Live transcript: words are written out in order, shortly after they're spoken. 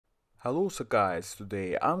Hello, so guys,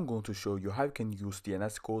 today I'm going to show you how you can use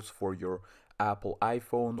DNS codes for your Apple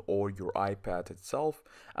iPhone or your iPad itself.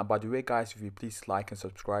 And by the way guys, if you please like and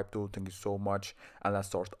subscribe too, thank you so much. And let's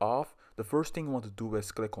start off. The first thing you want to do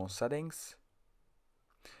is click on settings.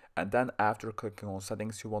 And then after clicking on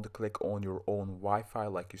settings, you want to click on your own Wi-Fi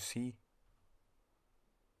like you see.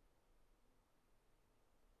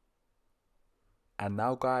 And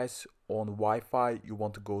now guys, on Wi-Fi, you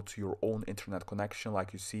want to go to your own internet connection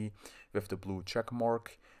like you see with the blue check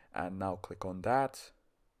mark. And now click on that.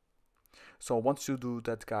 So once you do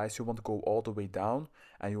that guys, you want to go all the way down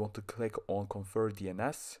and you want to click on convert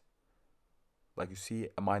DNS. Like you see,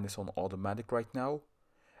 mine is on automatic right now.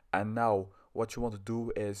 And now what you want to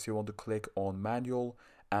do is you want to click on manual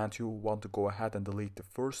and you want to go ahead and delete the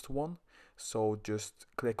first one. So just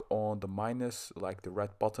click on the minus, like the red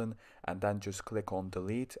button, and then just click on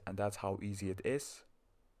delete, and that's how easy it is.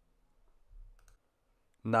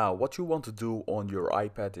 Now what you want to do on your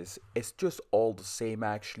iPad is it's just all the same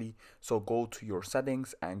actually. So go to your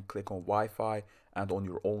settings and click on Wi-Fi and on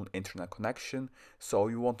your own internet connection. So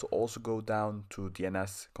you want to also go down to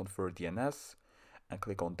DNS, convert DNS, and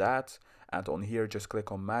click on that, and on here just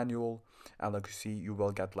click on manual, and like you see you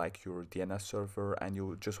will get like your DNS server and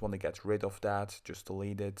you just want to get rid of that, just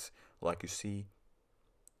delete it like you see.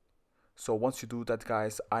 So once you do that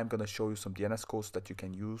guys, I'm gonna show you some DNS codes that you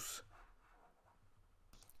can use.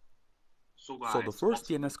 So the first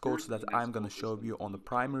DNS codes that I'm gonna show you on the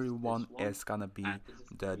primary one is gonna be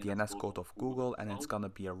the DNS code of Google, and it's gonna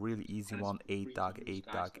be a really easy one,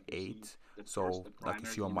 8.8.8. So like you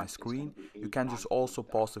see on my screen, you can just also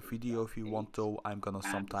pause the video if you want to. I'm gonna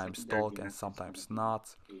sometimes talk and sometimes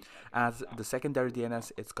not. As the secondary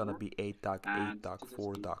DNS, it's gonna be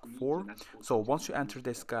 8.8.4.4. So once you enter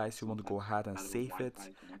this guys, you want to go ahead and save it,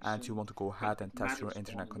 and you want to go ahead and test your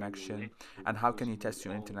internet connection. And how can you test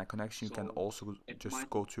your internet connection? You can also just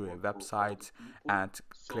go to a website and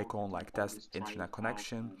click on like test internet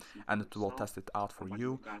connection, and it will test it out for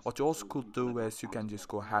you. What you also could do is you can just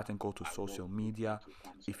go ahead and go to social media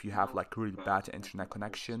if you have like really bad internet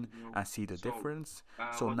connection and see the difference.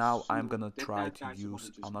 So now I'm gonna try to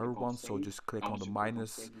use another one, so just click on the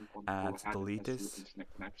minus and delete this.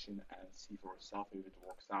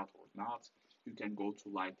 You can go to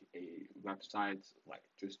like a website, like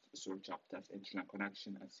just search up test internet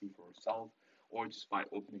connection and see for yourself, or just by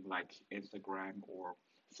opening like Instagram or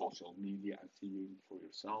social media and seeing for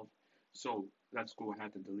yourself. So let's go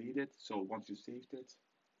ahead and delete it. So once you saved it,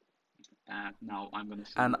 and now I'm going to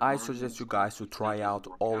show And you I another suggest DNS you code guys to which try doesn't out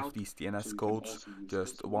work all of out. these So DNS you can codes. also use this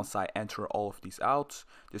Just one. once I enter all of these out,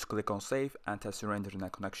 just click on save and test your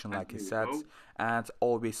internet connection And like I here you said. go. And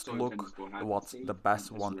always So you can look just go ahead and what the save and best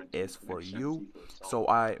test one your internet is for connection and you. see for yourself. So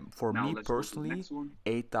for Now me let's go to the personally, next one.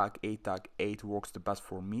 8.8.8 works the best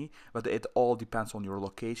for me, but it all depends on your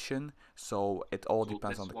location. So it all So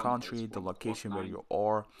depends on this the one is country, the location where 1.9. you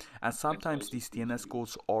are, and Let's sometimes also these choose DNS use.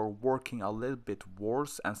 codes are working a little bit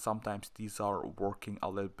worse, and sometimes these are working a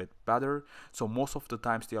little bit better. So most of the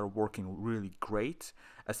times they are working really great,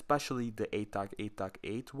 especially the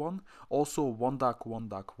 8.8.8 one. Also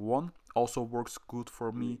 1.1.1 also works good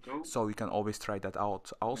for Here we me, go. so you can always try that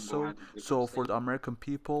out And go also. ahead and click on So for save. the American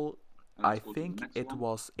people, And I let's go to the think next it one.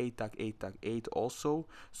 was 8.8.8 also.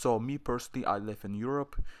 So me personally, I live in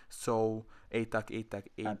Europe, so And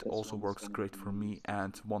 8.8.8 this also one is works going to great for be me,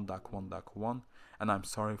 and 1.1.1. And I'm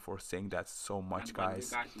sorry for saying that so much And by the way, guys.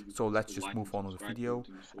 guys, if you So please let's could just like and move on with the subscribe to it, video, thank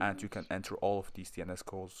you so and you can much. enter all of these DNS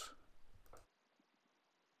codes.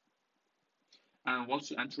 And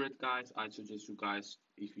once you enter it, guys, I suggest you guys,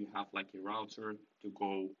 if you have like a router, to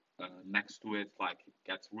go next to it, like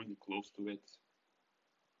get really close to it.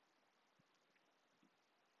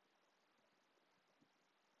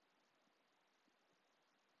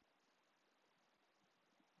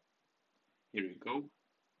 Here you go.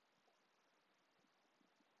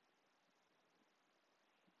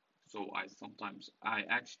 So I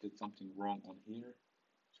actually did something wrong on here.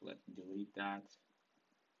 So let me delete that.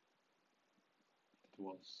 It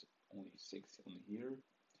was only 6 on here.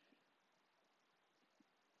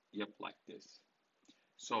 Yep, like this.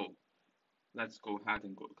 So let's go ahead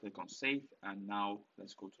and click on save. And now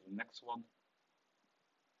let's go to the next one.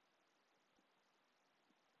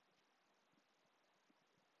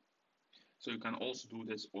 So you can also do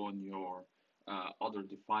this on your other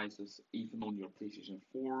devices, even on your PlayStation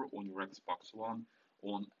 4, on your Xbox One,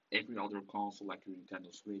 on every other console like your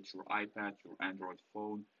Nintendo Switch, your iPad, your Android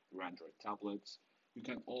phone, your Android tablets. You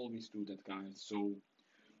can always do that, guys. So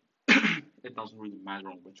it doesn't really matter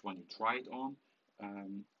on which one you try it on.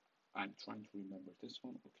 Um, I'm trying to remember this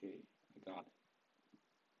one. Okay, I got it.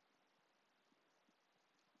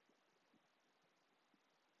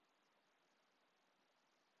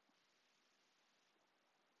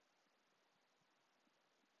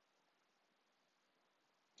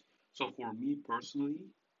 So for me personally,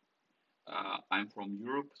 I'm from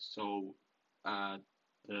Europe, so uh,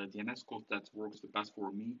 the DNS code that works the best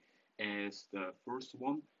for me is the first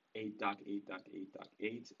one,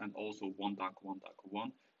 8.8.8.8, and also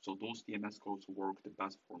 1.1.1. So those DNS codes work the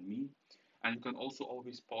best for me. And you can also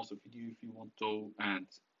always pause the video if you want to, and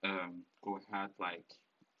go ahead, like,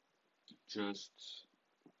 just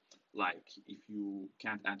like, if you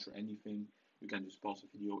can't answer anything, you can just pause the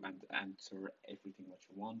video and answer everything what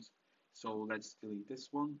you want. So let's delete this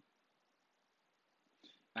one.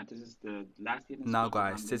 And this is the last DNS Now code that guys,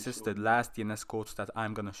 I'm going this to is show the you. last DNS codes that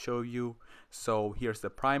I'm gonna show you. So here's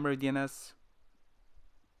the primary DNS.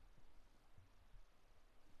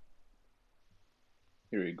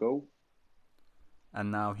 Here you go.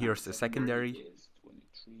 And now And here's the the secondary secondary. is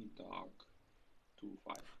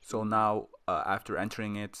 23.252. So now after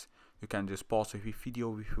entering it, you can just pause the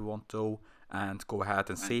video if you want to and go ahead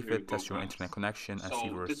and And save here you it, go, test your internet guys. connection and see for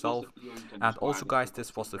So this was the yourself. video. You can And just go also ahead and guys, click on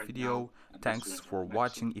this was stop the right now video. and test your Thanks internet for connection.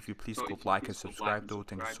 watching. If you please So go if you like please and go like subscribe and though,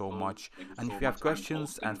 thank you subscribe so though, much. thank you And so if you have much. I'm questions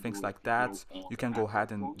also and gonna things do a like video that, on you the can go Android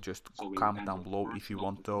ahead and phone, just so a comment down Android below if you version of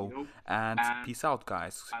want the to. video. And And peace out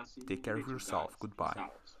guys. I'll see Take you care of later, yourself. guys. Peace Goodbye.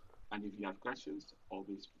 out. And if you have questions,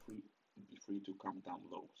 always be free to comment down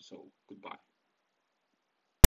below. So goodbye.